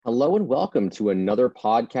Hello and welcome to another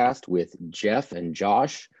podcast with Jeff and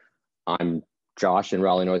Josh. I'm Josh in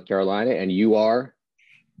Raleigh, North Carolina, and you are?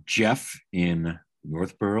 Jeff in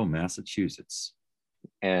Northborough, Massachusetts.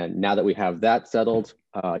 And now that we have that settled,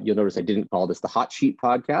 you'll notice I didn't call this the Hot Sheet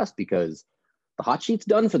podcast because the Hot Sheet's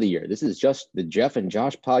done for the year. This is just the Jeff and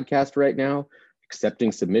Josh podcast right now,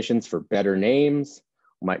 accepting submissions for better names.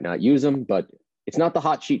 Might not use them, but it's not the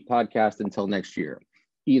Hot Sheet podcast until next year.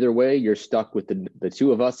 Either way, you're stuck with the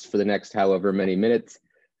two of us for the next however many minutes.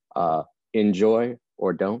 Enjoy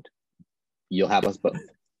or don't. You'll have us both.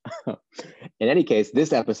 In any case,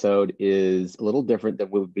 this episode is a little different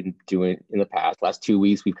than we've been doing in the past. Last 2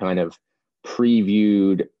 weeks, we've kind of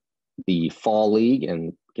previewed the fall league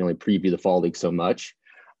and can only preview the fall league so much.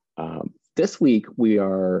 This week, we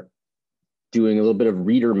are doing a little bit of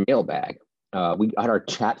reader mailbag. We got our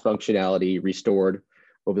chat functionality restored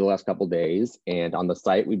over the last couple of days. And on the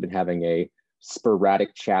site, we've been having a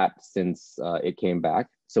sporadic chat since it came back.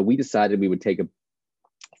 So we decided we would take a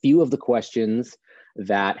few of the questions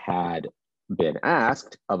that had been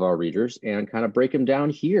asked of our readers and kind of break them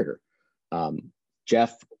down here.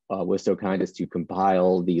 Jeff was so kind as to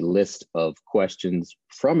compile the list of questions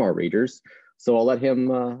from our readers. So I'll let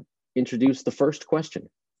him introduce the first question.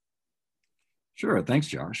 Sure. Thanks,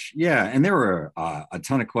 Josh. Yeah. And there were a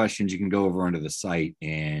ton of questions. You can go over onto the site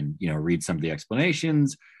and, read some of the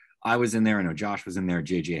explanations. I was in there. I know Josh was in there.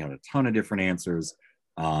 JJ had a ton of different answers.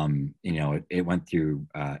 It went through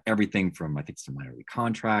everything from, I think, some minor league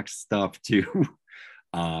contract stuff to,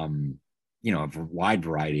 a wide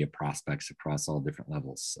variety of prospects across all different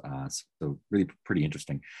levels. So really pretty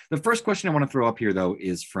interesting. The first question I want to throw up here, though,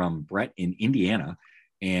 is from Brett in Indiana.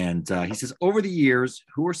 And he says, over the years,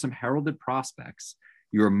 who are some heralded prospects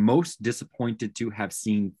you are most disappointed to have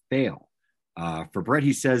seen fail? For Brett,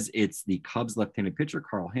 he says it's the Cubs left-handed pitcher,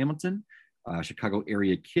 Carl Hamilton, Chicago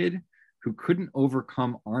area kid who couldn't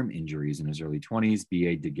overcome arm injuries in his early 20s.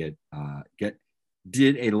 BA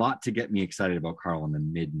did a lot to get me excited about Carl in the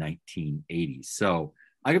mid-1980s. So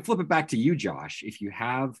I can flip it back to you, Josh. If you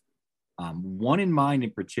have one in mind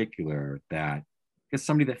in particular that, I guess,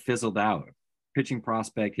 somebody that fizzled out, pitching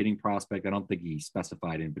prospect, hitting prospect. I don't think he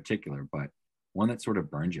specified in particular, but one that sort of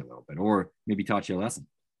burned you a little bit or maybe taught you a lesson.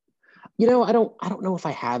 I don't know if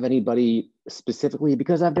I have anybody specifically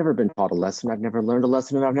because I've never been taught a lesson. I've never learned a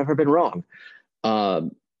lesson and I've never been wrong.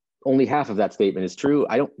 Only half of that statement is true.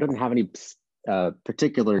 I don't have any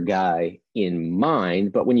particular guy in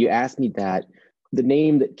mind, but when you asked me that, the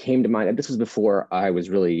name that came to mind, and this was before I was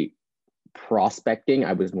really prospecting,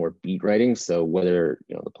 I was more beat writing. So whether,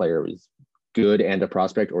 the player was good and a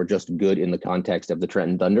prospect or just good in the context of the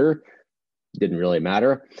Trenton Thunder didn't really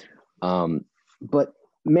matter. But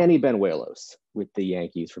Manny Benuelos with the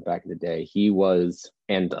Yankees from back in the day, he was,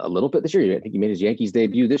 and a little bit this year, I think he made his Yankees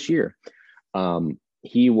debut this year.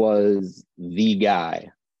 He was the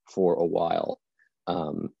guy for a while.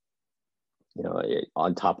 On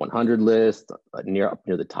top 100 list, up near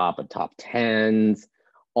the top of top 10s,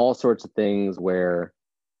 all sorts of things where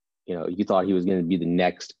you thought he was going to be the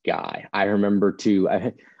next guy. I remember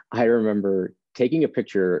taking a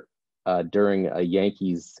picture during a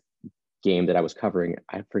Yankees game that I was covering.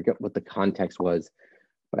 I forget what the context was,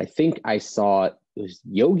 but I think I saw it was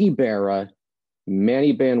Yogi Berra,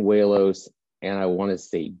 Manny Banuelos, and I want to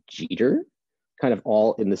say Jeter, kind of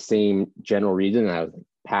all in the same general region. And I was like,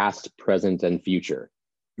 past, present, and future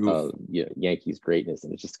of Yankees greatness,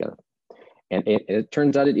 and it's just kind of. And it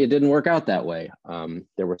turns out it didn't work out that way.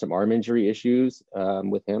 There were some arm injury issues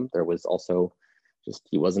with him. There was also just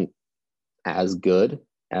he wasn't as good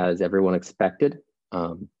as everyone expected.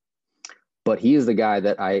 But he is the guy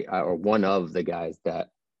that or one of the guys that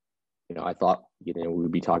I thought we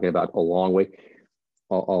would be talking about a long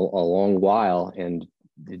while, and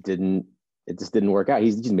it just didn't work out.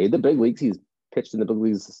 He's made the big leagues. He's pitched in the big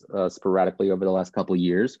leagues sporadically over the last couple of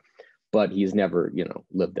years. But he's never,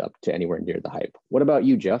 lived up to anywhere near the hype. What about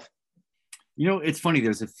you, Jeff? It's funny.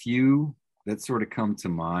 There's a few that sort of come to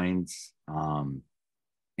mind. And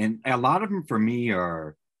a lot of them for me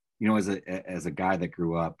are, as a guy that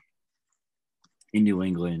grew up in New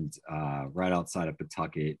England, right outside of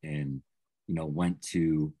Pawtucket and, went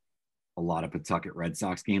to a lot of Pawtucket Red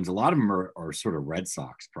Sox games. A lot of them are sort of Red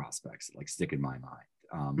Sox prospects that stick in my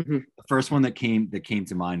mind. The first one that came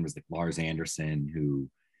to mind was Lars Anderson, who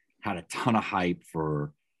had a ton of hype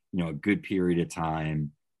for, a good period of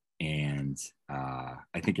time. And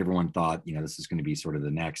I think everyone thought, this is going to be sort of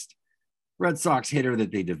the next Red Sox hitter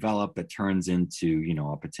that they develop that turns into,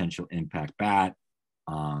 a potential impact bat.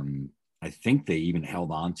 I think they even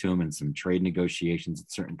held on to him in some trade negotiations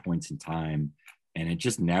at certain points in time. and it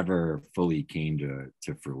just never fully came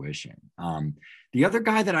to fruition. The other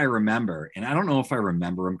guy that I remember, and I don't know if I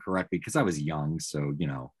remember him correctly because I was young, so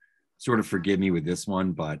sort of forgive me with this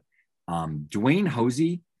one, but Dwayne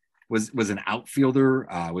Hosey was an outfielder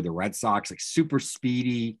with the Red Sox, like super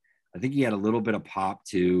speedy. I think he had a little bit of pop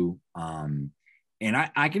too. And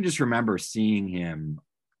I can just remember seeing him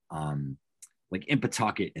like in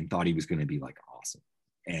Pawtucket and thought he was going to be like awesome.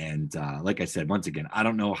 And like I said, once again, I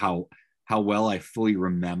don't know how well I fully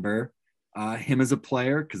remember him as a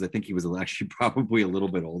player, because I think he was actually probably a little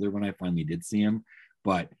bit older when I finally did see him.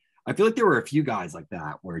 But I feel like there were a few guys like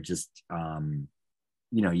that where just,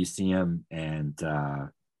 you see him and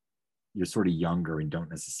you're sort of younger and don't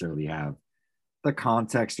necessarily have the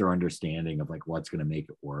context or understanding of like what's going to make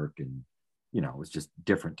it work. And, it was just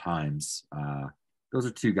different times. Those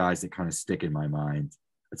are two guys that kind of stick in my mind.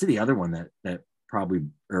 I'd say the other one that probably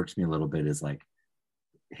irks me a little bit is like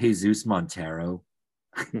Jesus Montero.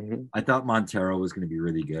 Mm-hmm. I thought Montero was going to be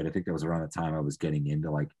really good. I think that was around the time I was getting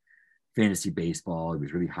into like fantasy baseball. He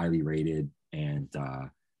was really highly rated, and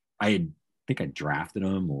I think I drafted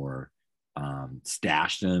him or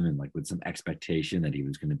stashed him, and like with some expectation that he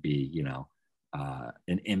was going to be,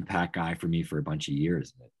 an impact guy for me for a bunch of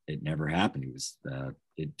years. It never happened.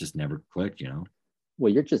 It just never clicked,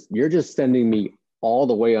 Well, you're just sending me all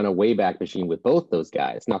the way on a wayback machine with both those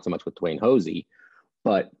guys. Not so much with Dwayne Hosey,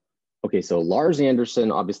 but okay. So Lars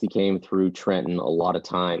Anderson obviously came through Trenton a lot of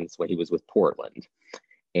times when he was with Portland,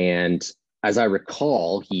 and as I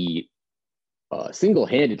recall, he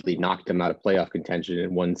single-handedly knocked him out of playoff contention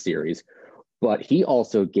in one series. But he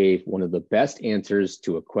also gave one of the best answers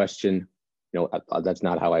to a question. That's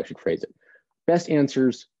not how I should phrase it. Best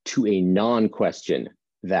answers to a non-question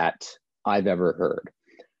that I've ever heard.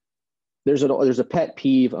 There's a pet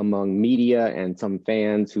peeve among media and some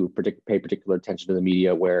fans who pay particular attention to the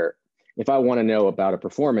media, where if I want to know about a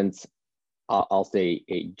performance, I'll say,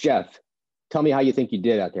 hey, Jeff, tell me how you think you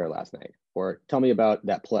did out there last night, or tell me about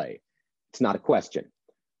that play. It's not a question.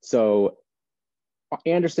 So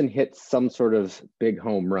Anderson hits some sort of big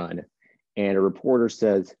home run, and a reporter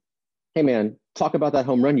says, hey man, talk about that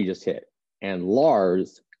home run you just hit. And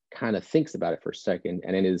Lars kind of thinks about it for a second,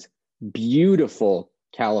 and in his beautiful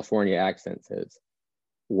California accent says,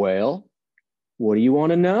 well, what do you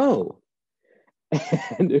want to know?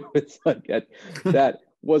 And it was like that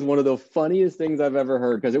was one of the funniest things I've ever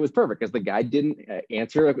heard, because it was perfect, because the guy didn't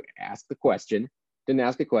ask a question.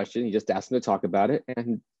 He just asked him to talk about it.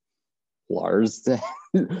 And Lars said,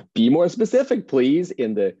 be more specific, please,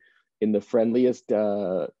 in the friendliest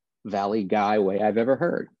Valley guy way I've ever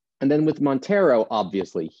heard. And then with Montero,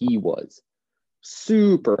 obviously, he was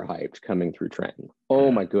super hyped coming through Trenton.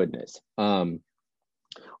 Oh my goodness.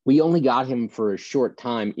 We only got him for a short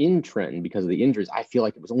time in Trenton because of the injuries. I feel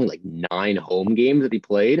like it was only like 9 home games that he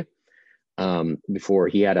played before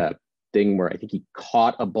he had a thing where I think he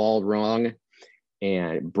caught a ball wrong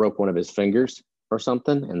and broke one of his fingers or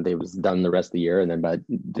something, and they was done the rest of the year. And then by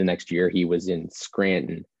the next year, he was in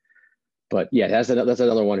Scranton. But yeah, that's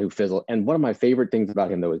another one who fizzled. And one of my favorite things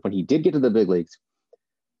about him, though, is when he did get to the big leagues,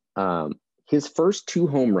 his first 2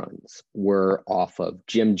 home runs were off of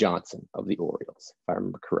Jim Johnson of the Orioles, if I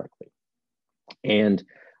remember correctly. And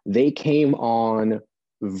they came on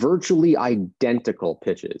virtually identical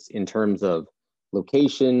pitches in terms of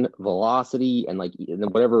location, velocity, and like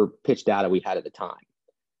whatever pitch data we had at the time.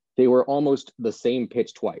 They were almost the same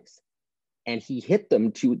pitch twice. And he hit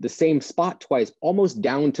them to the same spot twice, almost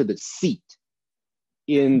down to the seat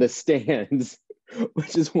in the stands,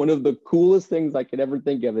 which is one of the coolest things I could ever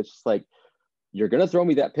think of. It's just like, you're going to throw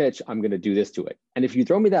me that pitch, I'm going to do this to it. And if you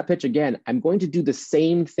throw me that pitch again, I'm going to do the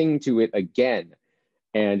same thing to it again,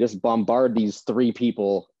 and just bombard these 3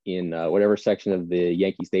 people in whatever section of the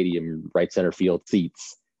Yankee Stadium right center field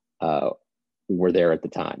seats were there at the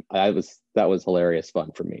time. That was hilarious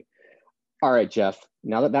fun for me. All right, Jeff,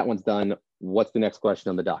 now that one's done, what's the next question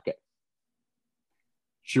on the docket?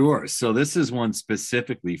 Sure. So this is one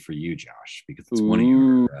specifically for you, Josh, because it's one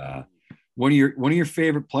of your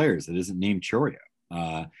favorite players that isn't named Chourio.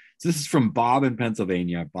 So this is from Bob in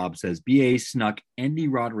Pennsylvania. Bob says, BA snuck Endy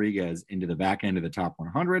Rodriguez into the back end of the top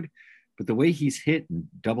 100, but the way he's hit in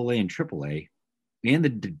AA and AAA and the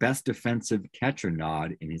best defensive catcher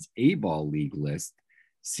nod in his A-ball league list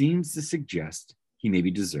seems to suggest he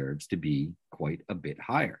maybe deserves to be quite a bit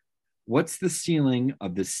higher. What's the ceiling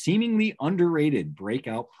of the seemingly underrated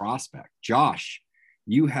breakout prospect? Josh,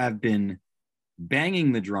 you have been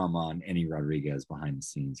banging the drum on Endy Rodriguez behind the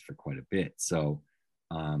scenes for quite a bit. So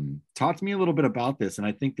talk to me a little bit about this. And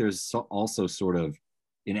I think there's also sort of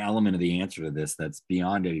an element of the answer to this that's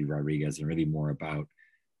beyond Endy Rodriguez and really more about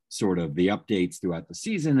sort of the updates throughout the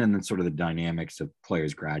season and then sort of the dynamics of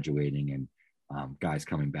players graduating and guys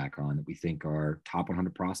coming back on that we think are top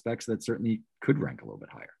 100 prospects that certainly could rank a little bit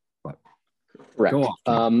higher. But correct. Well,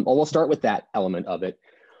 we'll start with that element of it.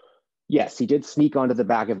 Yes, he did sneak onto the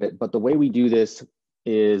back of it, but the way we do this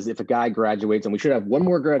is if a guy graduates, and we should have one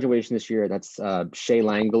more graduation this year, that's Shea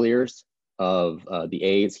Langoliers of the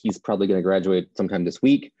A's. He's probably going to graduate sometime this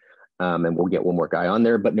week, and we'll get one more guy on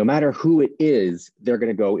there. But no matter who it is, they're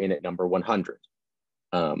going to go in at number 100.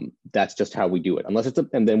 That's just how we do it.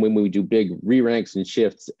 And then when we do big re-ranks and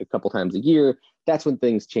shifts a couple times a year, that's when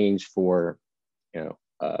things change for,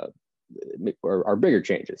 our bigger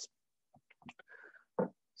changes.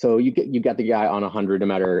 So you got the guy on 100, no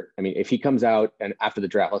matter, if he comes out and after the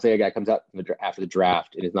draft, let's say a guy comes out after the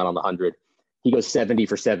draft and is not on the 100, he goes 70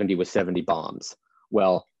 for 70 with 70 bombs.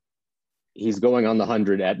 Well, he's going on the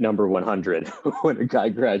 100 at number 100 when a guy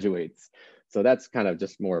graduates. So that's kind of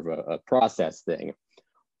just more of a process thing.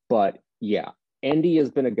 But yeah, Endy has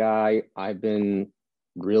been a guy I've been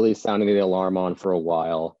really sounding the alarm on for a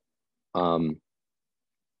while.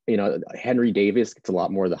 Henry Davis gets a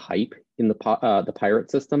lot more of the hype in the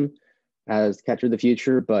Pirate system as catcher of the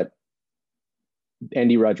future, but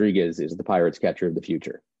Endy Rodriguez is the Pirates catcher of the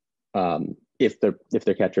future. If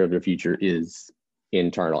their catcher of the future is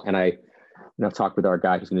internal. And I've talked with our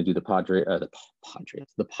guy who's going to do the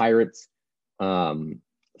Pirates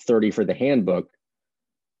 30 for the handbook.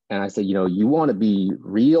 And I said, you want to be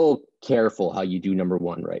real careful how you do number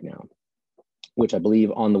 1 right now, which I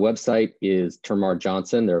believe on the website is Termarr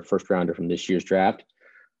Johnson, their first rounder from this year's draft.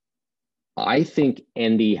 I think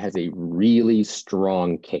Endy has a really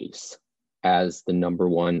strong case as the number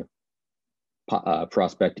 1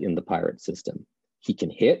 prospect in the Pirate system. He can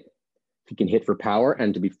hit for power.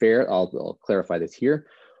 And to be fair, I'll clarify this here.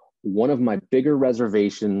 One of my bigger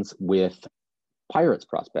reservations with Pirates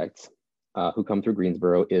prospects who come through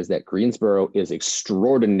Greensboro is that Greensboro is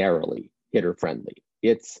extraordinarily hitter friendly.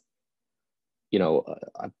 It's,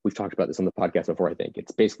 we've talked about this on the podcast before, I think.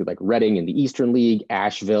 It's basically like Reading in the Eastern League,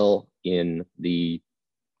 Asheville in the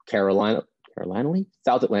Carolina League,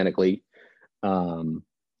 South Atlantic League,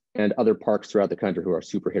 and other parks throughout the country who are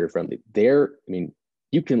super hitter friendly.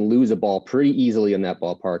 You can lose a ball pretty easily in that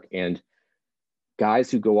ballpark, and guys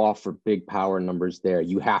who go off for big power numbers there,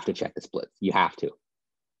 you have to check the splits. You have to.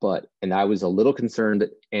 And I was a little concerned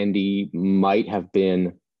that Endy might have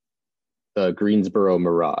been a Greensboro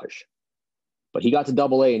mirage. But he got to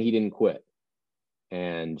AA and he didn't quit.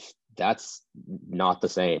 And that's not the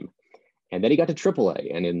same. And then he got to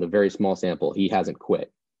AAA, and in the very small sample, he hasn't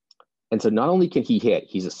quit. And so not only can he hit,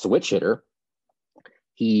 he's a switch hitter.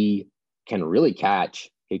 He can really catch.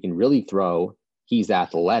 He can really throw. He's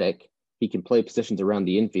athletic. He can play positions around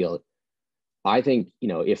the infield. I think,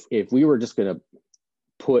 if we were just going to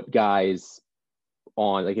put guys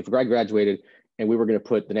on, like if a guy graduated and we were going to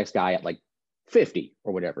put the next guy at like 50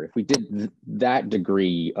 or whatever, if we did that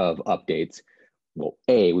degree of updates, well,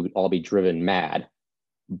 A, we would all be driven mad,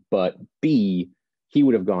 but B, he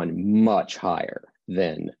would have gone much higher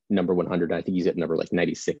than number 100. I think he's at number like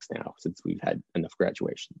 96 now, since we've had enough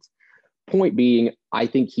graduations. Point being, I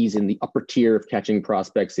think he's in the upper tier of catching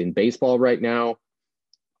prospects in baseball right now.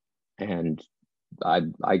 And I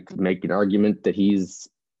could make an argument that he's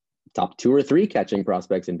top 2 or 3 catching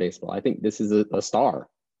prospects in baseball. I think this is a star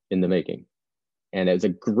in the making. And it's a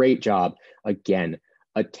great job. Again,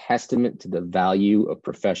 a testament to the value of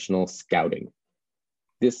professional scouting.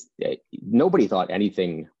 Nobody thought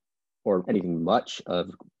anything much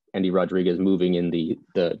of Endy Rodriguez moving in the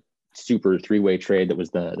super 3-way trade that was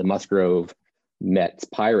the Musgrove Mets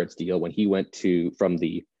Pirates deal when he went from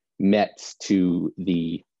the Mets to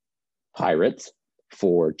the Pirates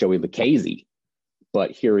for Joey Lucchesi.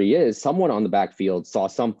 But here he is. Someone on the backfield saw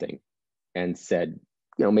something and said,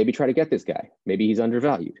 maybe try to get this guy. Maybe he's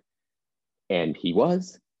undervalued. And he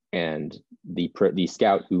was. And the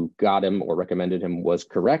scout who got him or recommended him was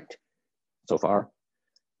correct so far.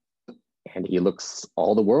 And he looks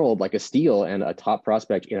all the world like a steal and a top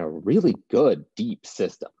prospect in a really good, deep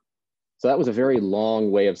system. So that was a very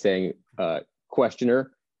long way of saying,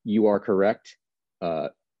 questioner, you are correct.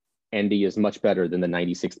 Endy is much better than the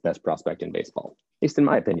 96th best prospect in baseball, at least in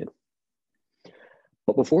my opinion.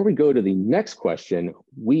 But before we go to the next question,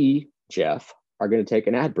 we, Jeff, are going to take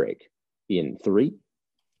an ad break in 3,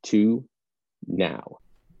 2, now.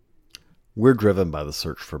 We're driven by the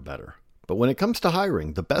search for better. But when it comes to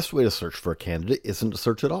hiring, the best way to search for a candidate isn't to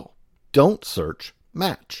search at all. Don't search,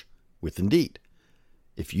 match with Indeed.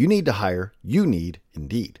 If you need to hire, you need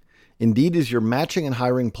Indeed. Indeed is your matching and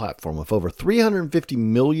hiring platform with over 350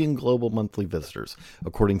 million global monthly visitors,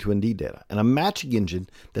 according to Indeed data, and a matching engine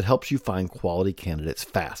that helps you find quality candidates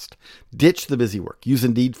fast. Ditch the busy work. Use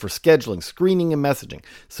Indeed for scheduling, screening, and messaging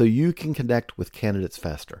so you can connect with candidates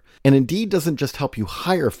faster. And Indeed doesn't just help you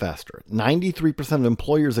hire faster. 93% of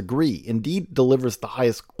employers agree Indeed delivers the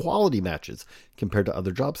highest quality matches compared to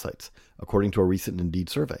other job sites, according to a recent Indeed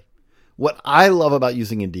survey. What I love about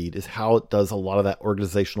using Indeed is how it does a lot of that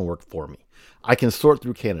organizational work for me. I can sort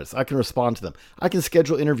through candidates. I can respond to them. I can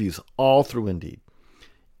schedule interviews all through Indeed.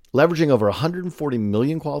 Leveraging over 140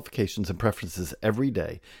 million qualifications and preferences every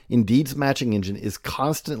day, Indeed's matching engine is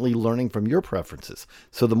constantly learning from your preferences.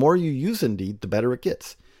 So the more you use Indeed, the better it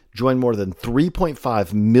gets. Join more than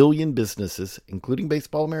 3.5 million businesses, including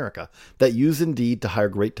Baseball America, that use Indeed to hire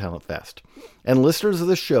great talent fast. And listeners of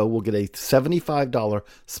the show will get a $75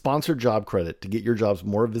 sponsored job credit to get your jobs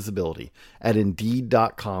more visibility at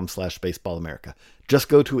Indeed.com/BaseballAmerica. Just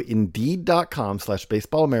go to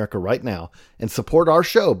Indeed.com/BaseballAmerica right now and support our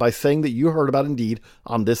show by saying that you heard about Indeed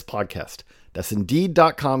on this podcast. That's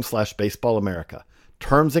Indeed.com/BaseballAmerica.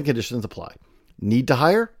 Terms and conditions apply. Need to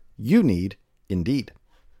hire? You need Indeed.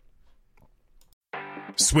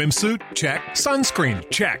 Swimsuit? Check.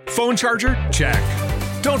 Sunscreen? Check. Phone charger? Check.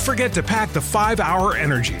 Don't forget to pack the 5-Hour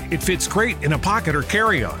Energy. It fits great in a pocket or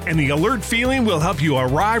carry-on, and the alert feeling will help you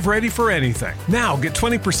arrive ready for anything. Now get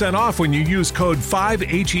 20% off when you use code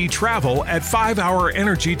 5HETRAVEL at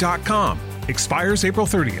 5hourenergy.com. Expires April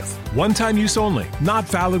 30th. One-time use only. Not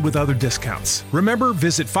valid with other discounts. Remember,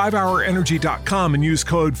 visit 5hourenergy.com and use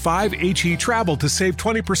code 5HETRAVEL to save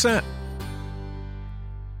 20%.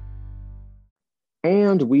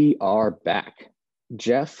 And we are back.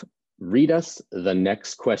 Jeff, read us the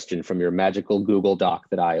next question from your magical Google Doc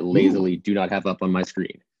that I lazily do not have up on my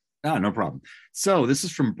screen. Oh, no problem. So this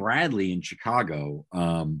is from Bradley in Chicago.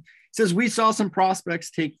 It says, we saw some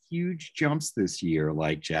prospects take huge jumps this year,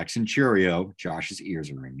 like Jackson Chourio. Josh's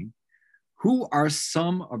ears are ringing. Who are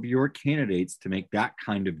some of your candidates to make that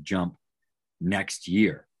kind of jump next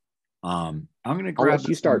year? I'm going to grab. I'll let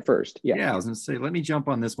you start first. Yeah, I was going to say, let me jump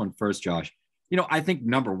on this one first, Josh. I think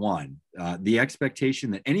number one, the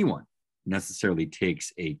expectation that anyone necessarily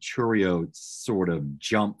takes a Chourio sort of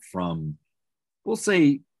jump from, we'll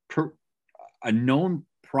say, a known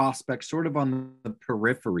prospect sort of on the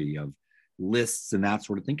periphery of lists and that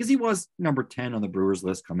sort of thing, because he was number 10 on the Brewers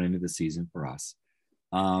list coming into the season for us.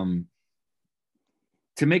 To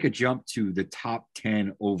make a jump to the top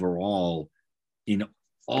 10 overall in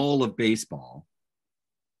all of baseball,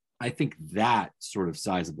 I think that sort of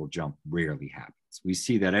sizable jump rarely happens. We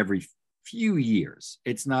see that every few years.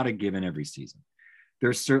 It's not a given every season.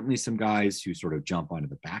 There's certainly some guys who sort of jump onto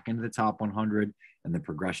the back end of the top 100 and the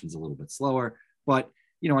progression's a little bit slower. But,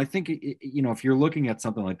 I think, if you're looking at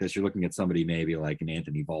something like this, you're looking at somebody maybe like an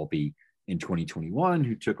Anthony Volpe in 2021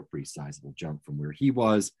 who took a pretty sizable jump from where he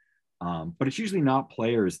was. But it's usually not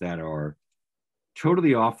players that are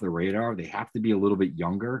totally off the radar. They have to be a little bit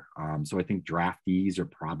younger. So I think draftees are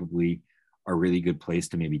probably a really good place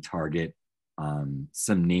to maybe target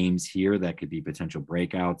some names here that could be potential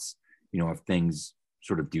breakouts, if things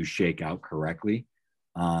sort of do shake out correctly.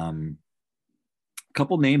 A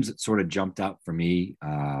couple names that sort of jumped out for me.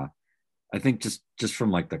 I think just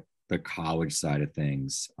from like the college side of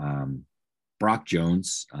things, Brock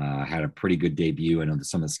Jones had a pretty good debut. I know that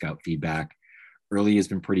some of the scout feedback early has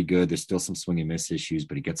been pretty good. There's still some swing and miss issues,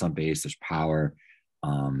 but he gets on base. There's power.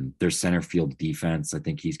 There's center field defense. I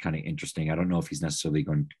think he's kind of interesting. I don't know if he's necessarily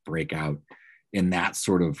going to break out in that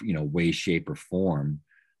sort of, way, shape, or form.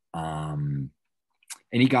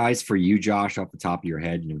 Any guys for you, Josh, off the top of your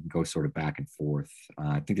head? We can go sort of back and forth.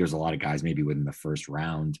 I think there's a lot of guys maybe within the first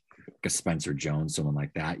round, like a Spencer Jones, someone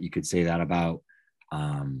like that. You could say that about.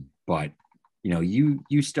 But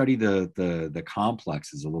you study the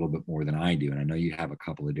complexes a little bit more than I do, and I know you have a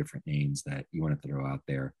couple of different names that you want to throw out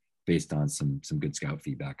there based on some good scout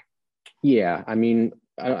feedback. Yeah, I mean,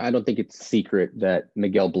 I don't think it's a secret that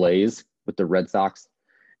Miguel Blaze with the Red Sox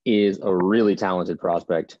is a really talented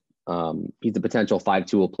prospect. He's a potential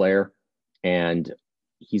 5-tool player, and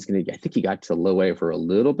he's going to, I think he got to low A for a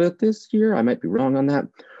little bit this year. I might be wrong on that,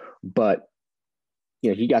 but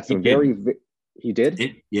he got some he did?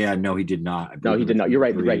 No, he did not. No, he did not. You're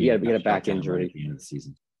right. He had a back injury at the end of the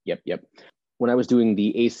season. Yep. When I was doing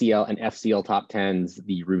the ACL and FCL top 10s,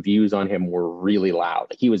 the reviews on him were really loud.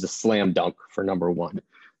 He was a slam dunk for number one.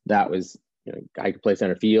 That was, guy could play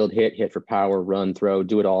center field, hit for power, run, throw,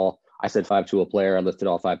 do it all. I said 5-tool player. I listed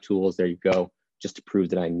all 5 tools. There you go. Just to prove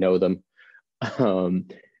that I know them.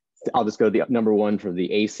 I'll just go to the number one for the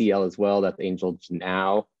ACL as well. That's Angel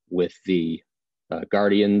Now with the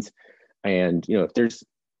Guardians. And, if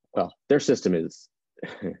their system is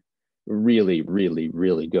really, really,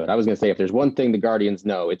 really good. I was going to say, if there's one thing the Guardians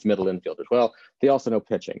know, it's middle infielders. Well, they also know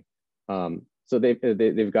pitching. So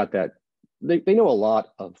they've got that. They know a lot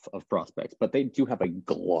of prospects, but they do have a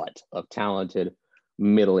glut of talented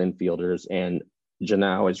middle infielders, and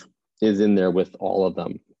Janau is in there with all of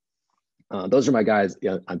them. Those are my guys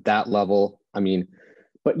at that level. I mean,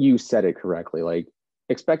 but you said it correctly. Like,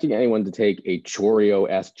 expecting anyone to take a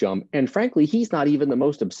Chourio-esque jump, and frankly, he's not even the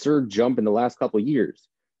most absurd jump in the last couple of years.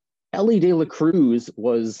 Elly De La Cruz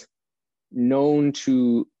was known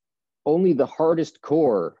to only the hardest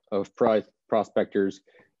core of prospectors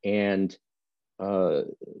and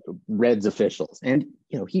Reds officials. And,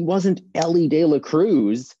 he wasn't Elly De La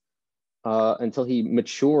Cruz until he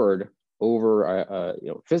matured over,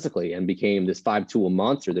 physically and became this 5-tool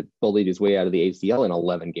monster that bullied his way out of the ACL in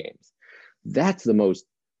 11 games. That's the most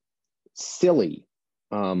silly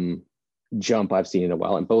jump I've seen in a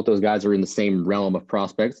while. And both those guys are in the same realm of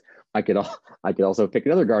prospects. I could also pick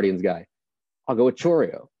another Guardians guy. I'll go with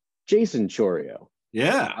Chourio, Jason Chourio.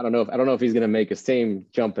 Yeah. I don't know if he's going to make the same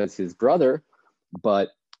jump as his brother, but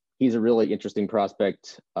he's a really interesting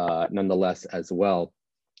prospect nonetheless as well.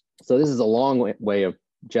 So this is a long way of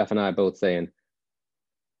Jeff and I both saying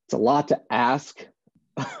it's a lot to ask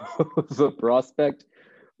of a prospect,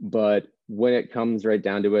 but when it comes right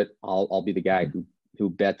down to it, I'll be the guy who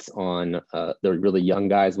bets on the really young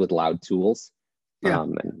guys with loud tools. Yeah.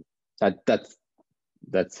 And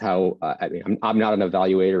that's how I'm not an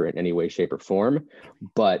evaluator in any way, shape, or form,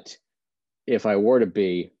 but if I were to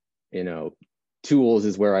be, tools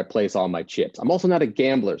is where I place all my chips. I'm also not a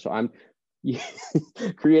gambler, so I'm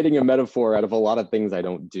creating a metaphor out of a lot of things I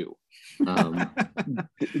don't do.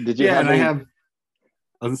 Did you? Yeah, and I was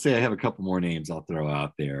gonna say I have a couple more names I'll throw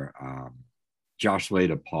out there. Joshua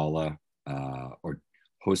DePaula or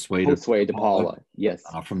Josue DePaula, yes,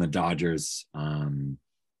 from the Dodgers.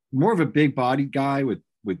 More of a big-bodied guy with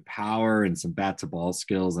power and some bat-to-ball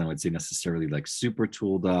skills. I would say necessarily like super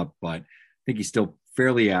tooled up, but I think he's still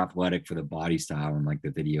fairly athletic for the body style and like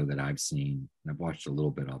the video that I've seen. And I've watched a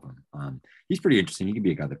little bit of him. He's pretty interesting. He could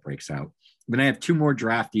be a guy that breaks out. Then I have two more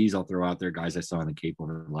draftees I'll throw out there, guys I saw in the Cape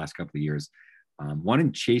over the last couple of years. One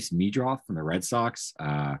in Chase Meadroff from the Red Sox. He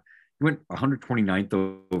went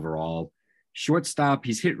 129th overall. Shortstop,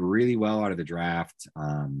 he's hit really well out of the draft.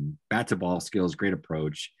 Bat to ball skills, great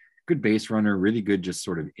approach, good base runner, really good just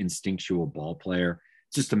sort of instinctual ball player.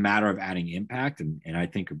 It's just a matter of adding impact. And I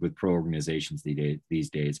think with pro organizations these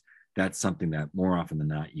days, that's something that more often than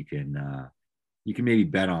not you can maybe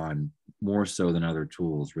bet on more so than other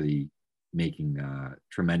tools, really making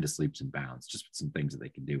tremendous leaps and bounds, just with some things that they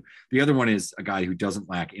can do. The other one is a guy who doesn't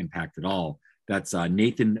lack impact at all. That's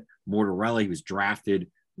Nathan Mortarelli. He was drafted a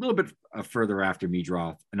little bit further after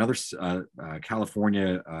Meadroff, another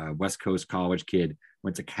California West Coast college kid,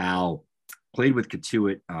 went to Cal, played with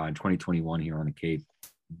Katuitt in 2021 here on the Cape.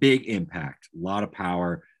 Big impact, a lot of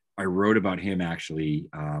power. I wrote about him actually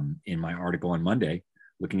in my article on Monday,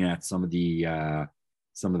 looking at some of the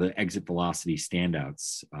exit velocity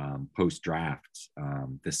standouts post draft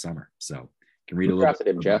this summer. So you can read a little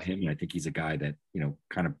bit about him. And I think he's a guy that,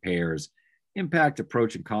 kind of pairs impact,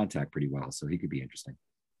 approach, and contact pretty well. So he could be interesting.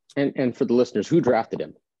 And for the listeners, who drafted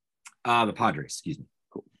him? The Padres, excuse me.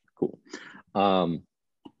 Cool.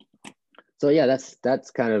 So yeah,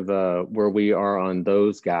 that's kind of where we are on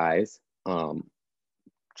those guys.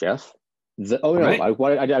 Jeff? I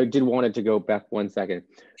did want it to go back 1 second.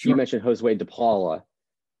 Sure. You mentioned Josue DePaula.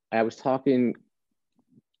 I was talking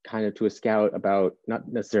kind of to a scout about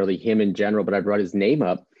not necessarily him in general, but I brought his name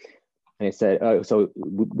up and I said, "Oh, so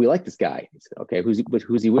we like this guy." He said, "Okay, who's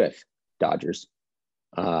he with?" Dodgers.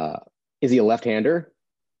 Is he a left-hander?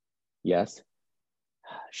 Yes.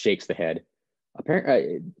 Shakes the head.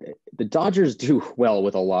 Apparently, the Dodgers do well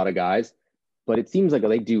with a lot of guys, but it seems like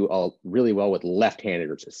they do really well with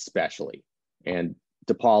left-handers, especially. And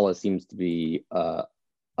DePaula seems to be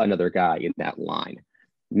another guy in that line.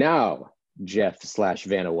 Now,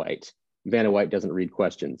 Jeff/Vanna White. Vanna White doesn't read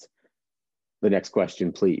questions. The next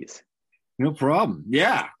question, please. No problem.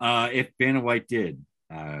 Yeah, if Vanna White did,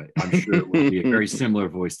 I'm sure it would be a very similar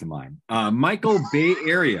voice to mine. Michael Bay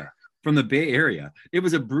Area. From the Bay Area. It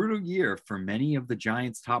was a brutal year for many of the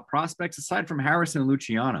Giants' top prospects, aside from Harrison and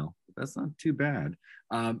Luciano. That's not too bad.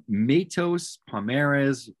 Matos,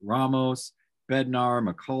 Palmares, Ramos, Bednar,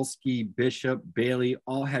 Mikulski, Bishop, Bailey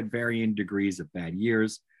all had varying degrees of bad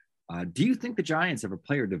years. Do you think the Giants have a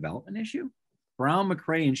player development issue? Brown,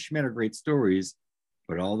 McRae, and Schmidt are great stories,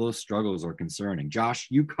 but all those struggles are concerning. Josh,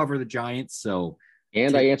 you cover the Giants, so...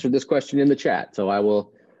 And I answered this question in the chat, so I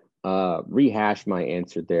will rehash my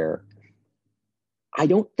answer there. I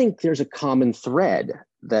don't think there's a common thread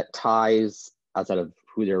that ties, outside of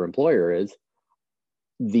who their employer is,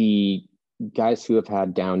 the guys who have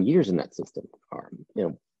had down years in that system are,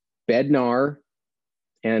 Bednar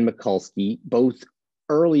and Mikulski, both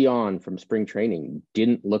early on from spring training,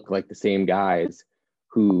 didn't look like the same guys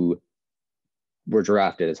who were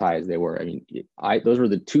drafted as high as they were. I mean, those were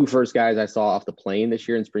the two first guys I saw off the plane this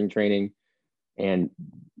year in spring training, and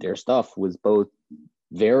their stuff was both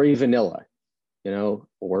very vanilla, or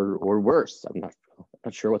worse. I'm not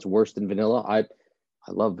sure what's worse than vanilla. I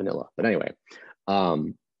love vanilla, but anyway,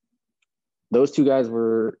 those two guys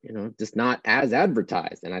were, just not as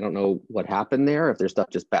advertised, and I don't know what happened there, if their stuff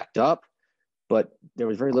just backed up, but there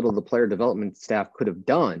was very little the player development staff could have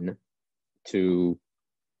done to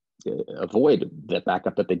avoid the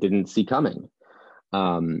backup that they didn't see coming.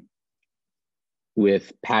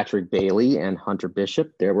 With Patrick Bailey and Hunter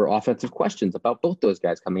Bishop, there were offensive questions about both those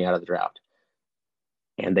guys coming out of the draft,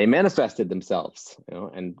 and they manifested themselves.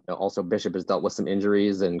 And also Bishop has dealt with some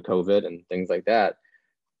injuries and COVID and things like that,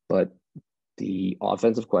 but the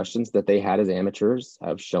offensive questions that they had as amateurs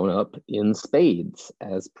have shown up in spades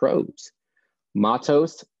as pros.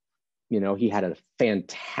 Matos, he had a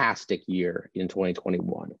fantastic year in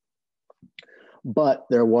 2021. But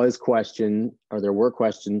there were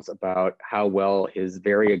questions about how well his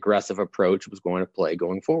very aggressive approach was going to play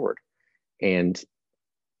going forward. And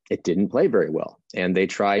it didn't play very well. And they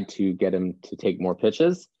tried to get him to take more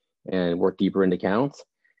pitches and work deeper into counts.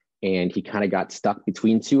 And he kind of got stuck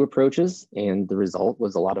between two approaches. And the result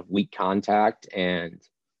was a lot of weak contact and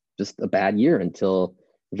just a bad year until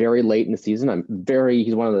very late in the season.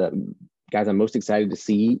 He's one of the guys I'm most excited to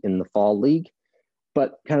see in the fall league.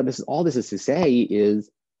 But kind of this is to say is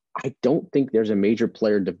I don't think there's a major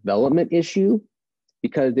player development issue,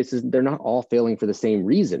 because they're not all failing for the same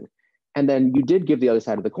reason. And then you did give the other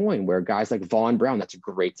side of the coin, where guys like Vaughn Brown, that's a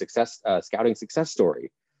great scouting success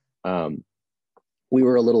story. We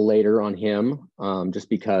were a little later on him, just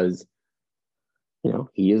because,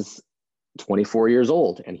 he is 24 years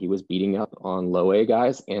old and he was beating up on low A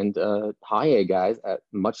guys and high A guys at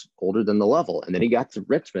much older than the level. And then he got to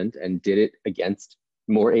Richmond and did it against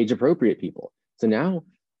more age appropriate people. So now,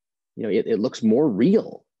 it looks more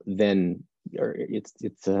real than, or it's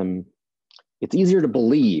easier to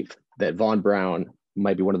believe that Vaughn Brown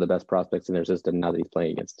might be one of the best prospects in their system now that he's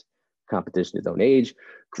playing against competition his own age.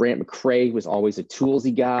 Grant McCrae was always a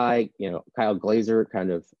toolsy guy. Kyle Glazer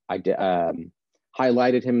kind of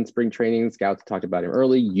highlighted him in spring training. Scouts talked about him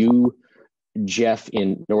early. You, Jeff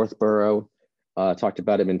in Northborough, talked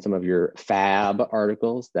about him in some of your Fab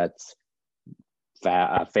articles. That's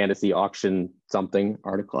fantasy auction something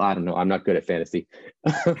article. I don't know. I'm not good at fantasy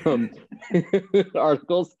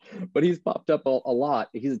articles, but he's popped up a lot.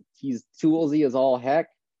 He's toolsy as all heck.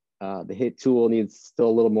 The hit tool needs still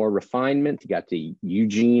a little more refinement. He got to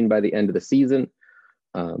Eugene by the end of the season.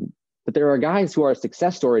 But there are guys who are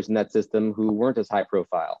success stories in that system who weren't as high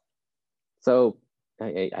profile. So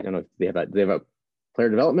I don't know if they have a player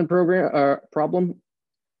development problem.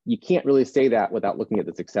 You can't really say that without looking at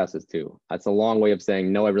the successes too. That's a long way of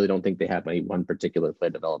saying, no, I really don't think they have any one particular player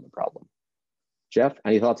development problem. Jeff,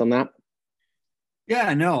 any thoughts on that?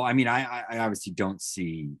 Yeah, no, I mean, I obviously don't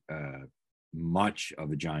see much of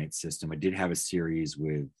the Giants system. I did have a series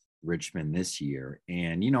with Richmond this year.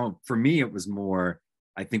 And, for me, it was more,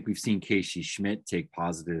 I think we've seen Casey Schmidt take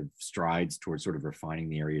positive strides towards sort of refining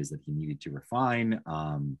the areas that he needed to refine.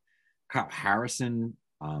 Kyle Harrison,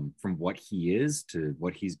 from what he is to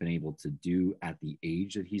what he's been able to do at the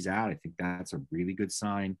age that he's at, I think that's a really good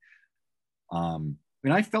sign.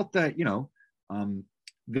 I felt that,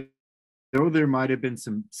 though there might have been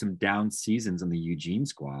some down seasons on the Eugene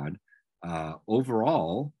squad,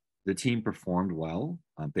 overall, the team performed well.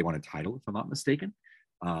 They won a title, if I'm not mistaken.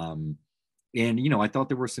 And, I thought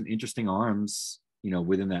there were some interesting arms,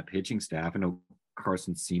 within that pitching staff. I know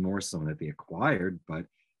Carson Seymour, someone that they acquired, but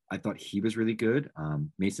I thought he was really good.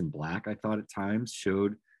 Mason Black, I thought at times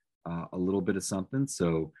showed a little bit of something.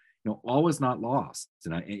 So, all was not lost.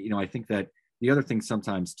 And I think that the other thing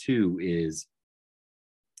sometimes too is,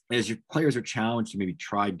 as your players are challenged to maybe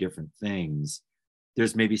try different things,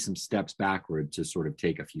 there's maybe some steps backward to sort of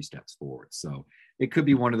take a few steps forward. So it could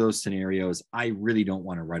be one of those scenarios. I really don't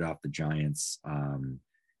want to write off the Giants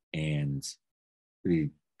and the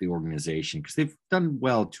organization, because they've done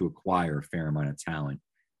well to acquire a fair amount of talent.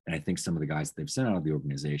 And I think some of the guys that they've sent out of the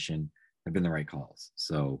organization have been the right calls.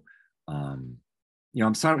 So, I'm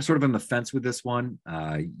sort of on the fence with this one.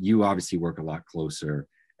 You obviously work a lot closer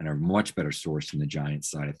and are much better sourced from the Giants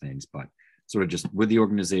side of things, but sort of just with the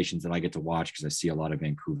organizations that I get to watch, because I see a lot of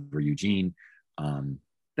Vancouver, Eugene,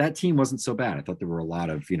 that team wasn't so bad. I thought there were a lot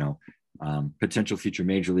of, potential future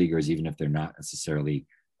major leaguers, even if they're not necessarily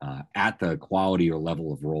at the quality or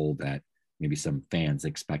level of role that maybe some fans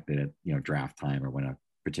expected at, draft time or when a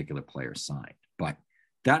particular player signed. But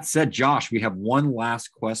that said, Josh, we have one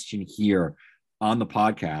last question here on the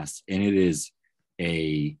podcast, and it is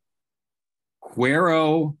a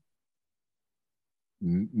Quero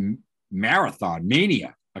marathon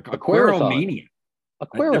mania. A Quero mania.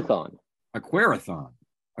 Aquarathon. Aquarathon.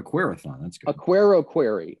 That's good. Aquaro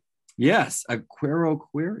query. Yes, a Quero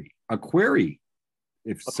query. A query.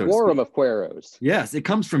 If A so quorum speak. of Queros. Yes, it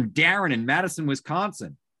comes from Darren in Madison,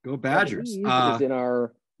 Wisconsin. Go Badgers. He's in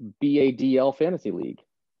our BADL fantasy league.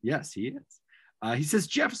 Yes, he is. He says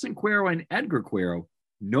Jefferson Quero and Edgar Quero,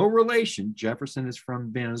 no relation. Jefferson is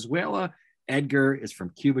from Venezuela. Edgar is from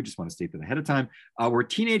Cuba. Just want to state that ahead of time. We're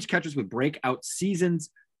teenage catchers with breakout seasons.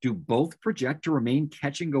 Do both project to remain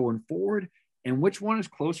catching going forward? And which one is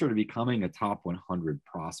closer to becoming a top 100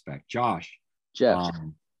 prospect? Josh, Jeff.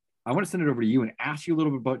 I want to send it over to you and ask you a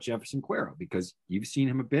little bit about Jefferson Quero, because you've seen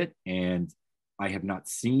him a bit, and I have not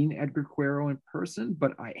seen Edgar Quero in person,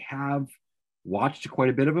 but I have watched quite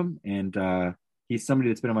a bit of him, and he's somebody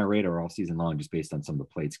that's been on my radar all season long, just based on some of the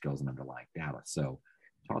plate skills and underlying data. So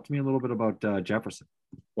talk to me a little bit about Jefferson.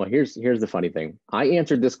 Well, here's the funny thing. I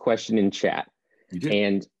answered this question in chat, You did.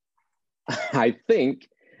 and I think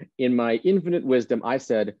in my infinite wisdom, I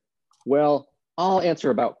said, well, I'll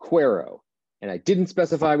answer about Quero. And I didn't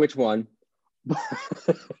specify which one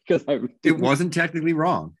because it wasn't technically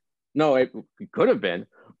wrong. No, it could have been,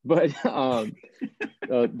 but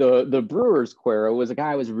the Brewers Quero was a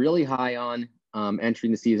guy I was really high on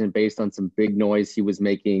entering the season based on some big noise he was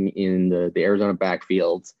making in the Arizona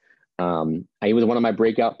backfields. He was one of my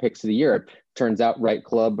breakout picks of the year. It turns out Right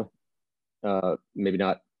Club, maybe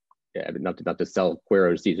not to sell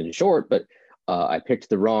Quero's season short, but I picked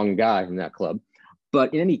the wrong guy in that club.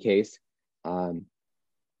 But in any case,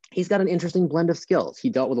 he's got an interesting blend of skills. He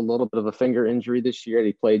dealt with a little bit of a finger injury this year that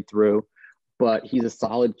he played through, but he's a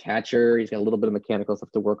solid catcher. He's got a little bit of mechanical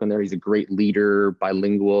stuff to work on there. He's a great leader,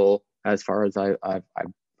 bilingual, as far as I've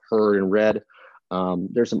heard and read.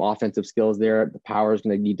 There's some offensive skills there. The power is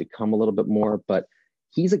going to need to come a little bit more, but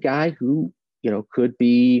he's a guy who, could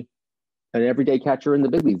be an everyday catcher in the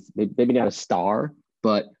big leagues. Maybe not a star,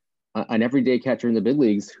 but an everyday catcher in the big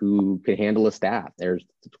leagues who could handle a staff. There's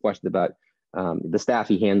a question about the staff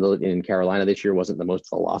he handled in Carolina this year wasn't the most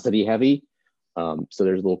velocity heavy. So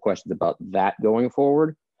there's little questions about that going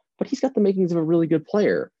forward, but he's got the makings of a really good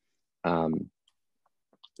player.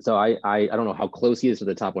 So I don't know how close he is to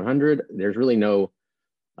the top 100. There's really no,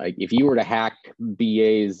 like, if you were to hack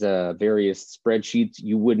BA's various spreadsheets,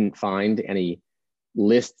 you wouldn't find any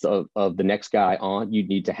lists of the next guy on. You'd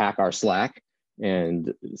need to hack our Slack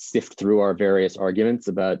and sift through our various arguments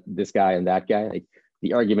about this guy and that guy. Like,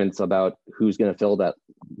 the arguments about who's going to fill that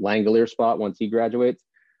Langolier spot once he graduates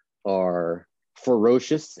are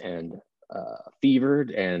ferocious and fevered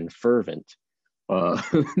and fervent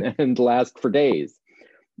and last for days.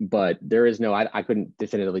 But there is no, I couldn't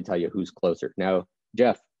definitively tell you who's closer. Now,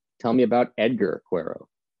 Jeff, tell me about Edgar Quero.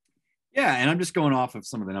 Yeah, and I'm just going off of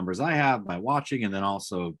some of the numbers I have by watching, and then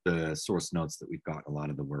also the source notes that we've got a lot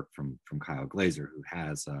of the work from Kyle Glazer, who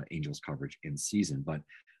has Angels coverage in season. But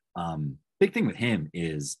big thing with him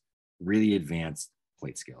is really advanced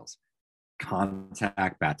plate skills.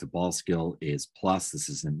 Contact, bat to ball skill is plus. This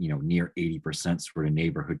is near 80% sort of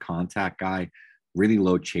neighborhood contact guy. Really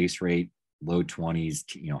low chase rate, low 20s,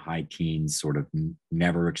 high teens, sort of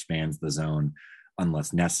never expands the zone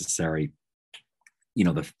unless necessary.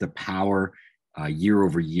 The power year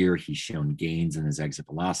over year, he's shown gains in his exit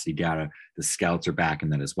velocity data. The scouts are back in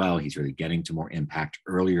that as well. He's really getting to more impact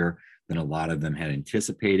earlier than a lot of them had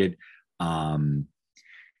anticipated. And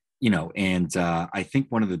I think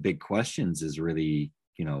one of the big questions is really,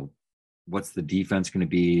 what's the defense going to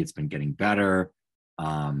be? It's been getting better.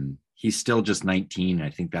 He's still just 19. I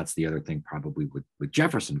think that's the other thing probably with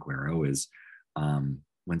Jefferson Quero is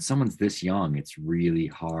when someone's this young, it's really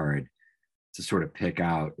hard to sort of pick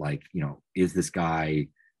out, like, is this guy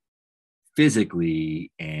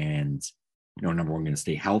physically and, number one, going to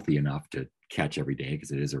stay healthy enough to catch every day,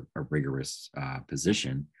 because it is a rigorous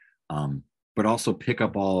position, but also pick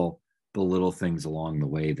up all the little things along the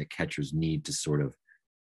way that catchers need to sort of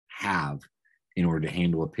have in order to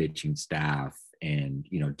handle a pitching staff and,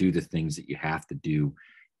 do the things that you have to do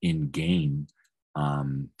in game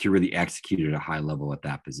to really execute at a high level at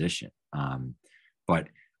that position. But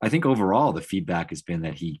I think overall the feedback has been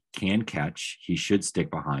that he can catch, he should stick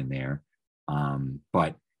behind there.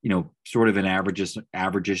 But, sort of an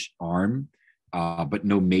average-ish arm, but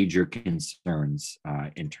no major concerns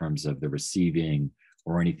in terms of the receiving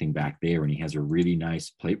or anything back there. And he has a really nice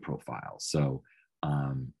plate profile. So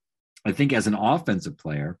I think as an offensive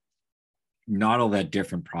player, not all that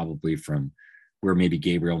different probably from where maybe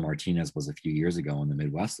Gabriel Martinez was a few years ago in the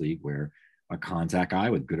Midwest League, where a contact guy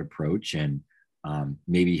with good approach and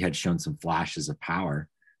maybe had shown some flashes of power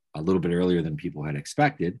a little bit earlier than people had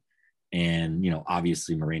expected. And,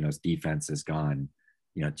 obviously Moreno's defense has gone,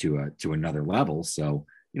 to another level. So,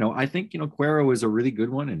 I think, Cuero is a really good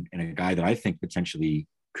one and a guy that I think potentially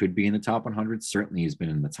could be in the top 100. Certainly has been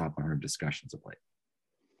in the top 100 discussions of late.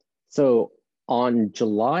 So on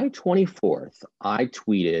July 24th, I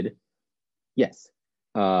tweeted,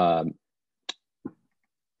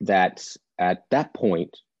 that at that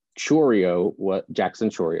point, Jackson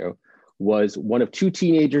Chourio was one of two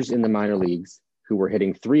teenagers in the minor leagues who were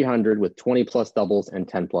hitting 300 with 20 plus doubles and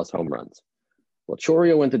 10 plus home runs. Well,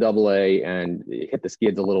 Chourio went to Double-A and hit the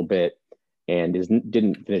skids a little bit and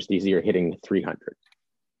didn't finish the year hitting 300.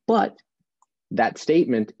 But that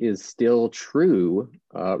statement is still true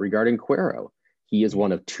regarding Cuero. He is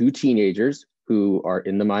one of two teenagers who are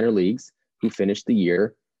in the minor leagues who finished the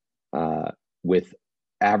year with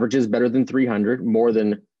averages better than 300, more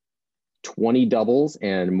than 20 doubles,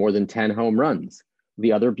 and more than 10 home runs.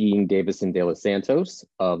 The other being Davison De Los Santos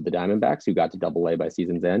of the Diamondbacks, who got to Double-A by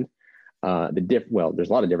season's end. There's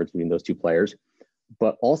a lot of difference between those two players,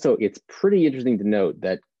 but also it's pretty interesting to note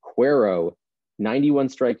that Cuero, 91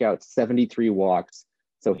 strikeouts, 73 walks.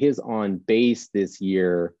 So his on base this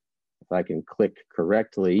year, if I can click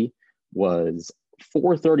correctly, was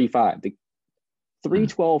 435. The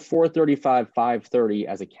 312, 435, 530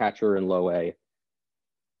 as a catcher in low A.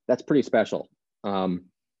 That's pretty special. I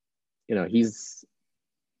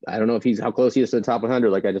don't know how close he is to the top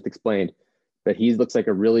 100, like I just explained, but he looks like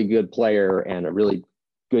a really good player and a really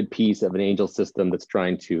good piece of an Angel system that's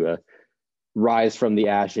trying to rise from the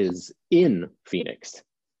ashes in Phoenix,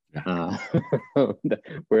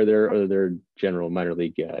 where their general minor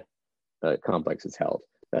league complex is held.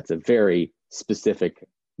 That's a very specific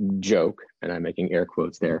joke, and I'm making air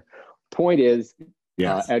quotes there. Point is,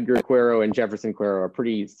 Edgar Cuero and Jefferson Cuero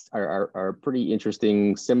are pretty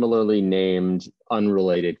interesting, similarly named,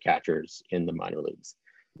 unrelated catchers in the minor leagues.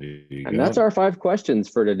 And that's our 5 questions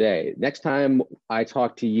for today. Next time I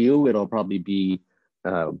talk to you, it'll probably be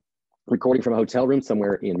recording from a hotel room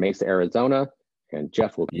somewhere in Mesa, Arizona, and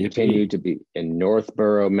Jeff will continue to be in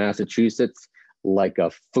Northborough, Massachusetts, like a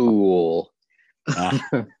fool.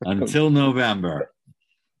 Until November.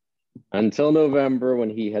 Until November, when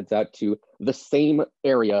he heads out to the same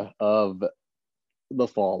area of the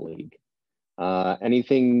Fall League.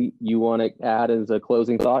 Anything you want to add as a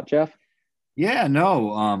closing thought, Jeff? Yeah,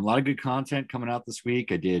 no, a lot of good content coming out this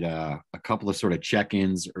week. I did a couple of sort of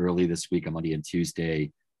check-ins early this week on Monday and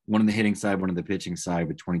Tuesday. One on the hitting side, one on the pitching side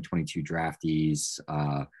with 2022 draftees.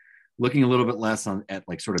 Looking a little bit less at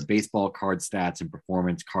like sort of baseball card stats and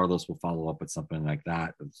performance. Carlos will follow up with something like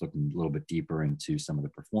that. It's looking a little bit deeper into some of the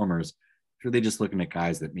performers. Really just looking at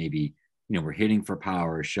guys that maybe, were hitting for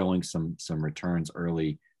power, showing some returns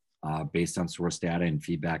early based on source data and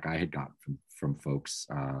feedback I had gotten from folks.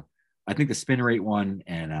 I think the spin rate one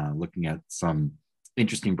and looking at some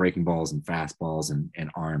interesting breaking balls and fastballs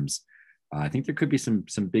and arms. I think there could be some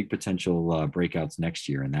big potential breakouts next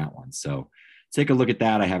year in that one. So take a look at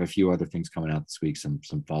that. I have a few other things coming out this week, some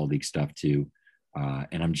fall league stuff too.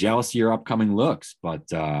 And I'm jealous of your upcoming looks, but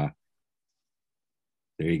there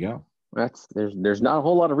you go. There's not a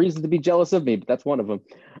whole lot of reasons to be jealous of me, but that's one of them.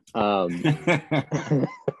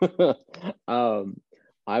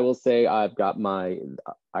 I will say I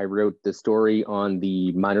wrote the story on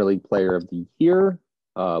the minor league player of the year,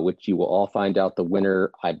 which you will all find out the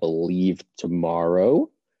winner, I believe, tomorrow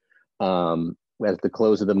at the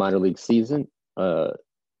close of the minor league season.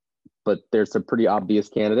 But there's some pretty obvious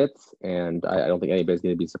candidates, and I don't think anybody's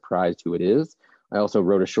going to be surprised who it is. I also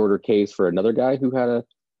wrote a shorter case for another guy who had a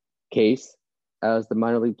case as the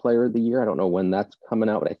minor league player of the year. I don't know when that's coming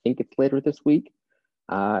out, but I think it's later this week.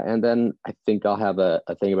 And then I think I'll have a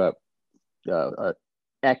thing about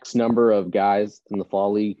X number of guys in the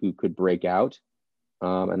fall league who could break out.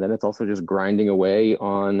 And then it's also just grinding away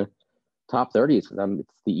on top 30s.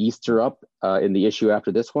 It's the Easts are up in the issue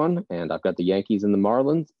after this one, and I've got the Yankees and the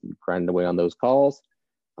Marlins grinding away on those calls.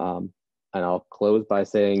 And I'll close by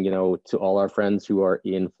saying, to all our friends who are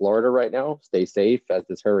in Florida right now, stay safe as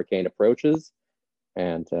this hurricane approaches.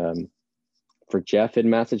 And for Jeff in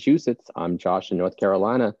Massachusetts, I'm Josh in North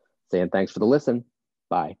Carolina, saying thanks for the listen.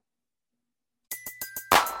 Bye.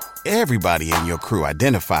 Everybody in your crew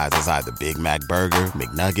identifies as either Big Mac Burger,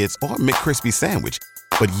 McNuggets, or McCrispy Sandwich.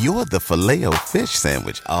 But you're the Filet-O-Fish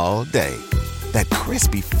Sandwich all day. That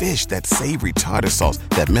crispy fish, that savory tartar sauce,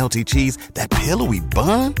 that melty cheese, that pillowy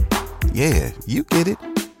bun. Yeah, you get it.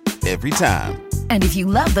 Every time. And if you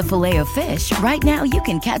love the Filet-O-Fish, right now you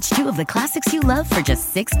can catch 2 of the classics you love for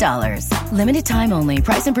just $6. Limited time only.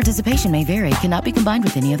 Price and participation may vary. Cannot be combined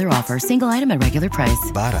with any other offer. Single item at regular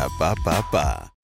price. Ba-da-ba-ba-ba.